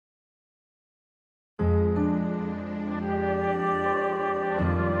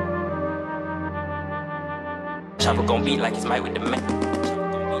Chopper gon' beat like it's Mike with the man.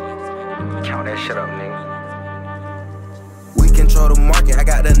 Count that shit up, nigga. We control the market, I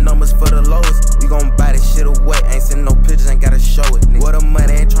got the numbers for the lowest. You gon' buy this shit away, ain't sending no pictures, ain't gotta show it. What the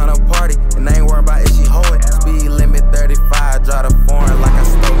money, ain't tryna party, and I ain't worried about if she hoeing. Speed limit 35, drive the foreign like I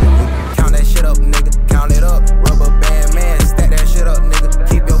stole it. Count that shit up, nigga, count it up. Rubberband man, stack that shit up, nigga.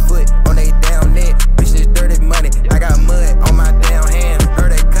 Keep your foot on they damn neck. Bitch, this dirty money, I got mud on my damn hands.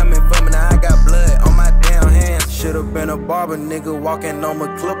 Heard they coming for me, now I got blood on my damn hands. Should've been a barber, nigga, walking on my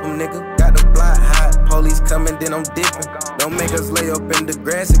clip 'em, nigga. Got the block hot, police coming, then I'm dipping. Don't make us lay up in the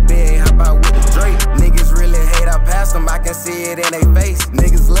grass if they ain't hop out with the Drake. Niggas really hate, I pass them, I can see it in they face.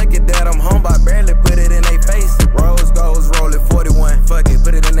 Niggas lucky that I'm home, I barely put it in they face. Rose goes rolling 41, fuck it,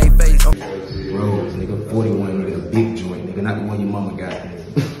 put it in they face. Rose, nigga, 41, nigga, a big joint, nigga, not the one your mama got.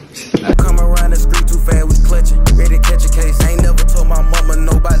 I come around the street too fast, we clutching, ready to catch a case. Ain't never told my mama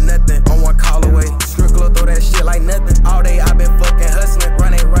no about nothing, on one call away. Strickler throw that shit like nothing. All day I been fucking hustling,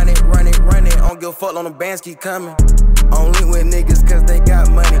 run it. I don't give a fuck on the bands keep coming. On link with niggas cause they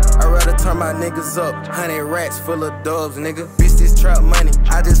got money. I'd rather turn my niggas up. 100 racks full of dubs, nigga. Bitch, this trap money.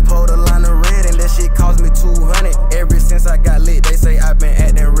 I just pulled a line of red and that shit cost me 200. Ever since I got lit, they say I been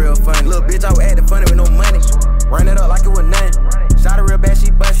acting real funny. Little bitch, I was acting funny with no money. Run it up like it was nothing. Shot her real bad, she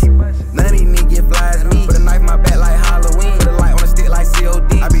bust. None of these niggas flies me. Put a knife in my back like Halloween. Put a light on the stick like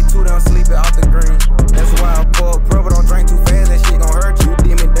COD. I be too damn sleepy off the green. That's why I pour a pro, but don't drink too fast. That shit gon' hurt you.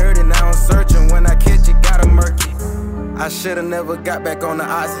 You did me dirty, now I'm searching. When I catch you, gotta murk it. I should've never got back on the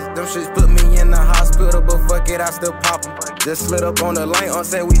oxys. Them shits put me in the hospital, but fuck it, I still pop 'em. Just slid up on the lane, on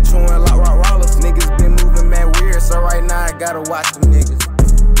said we chewing like rock rollers. Niggas been moving mad weird, so right now I gotta watch them niggas.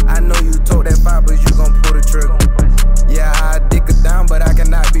 I know you told that fire, but you gon' pull the trigger. Yeah, I dick her down, but I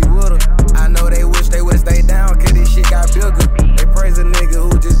cannot be with her. I know they wish they would've stayed down, cause this shit got bigger. They praise a nigga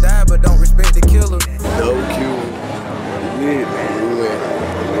who just died, but don't respect the killer. No Q. We went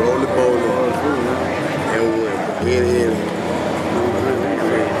roll the bowling and we went in.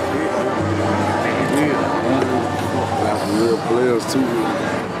 Got some real players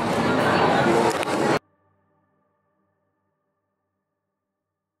too.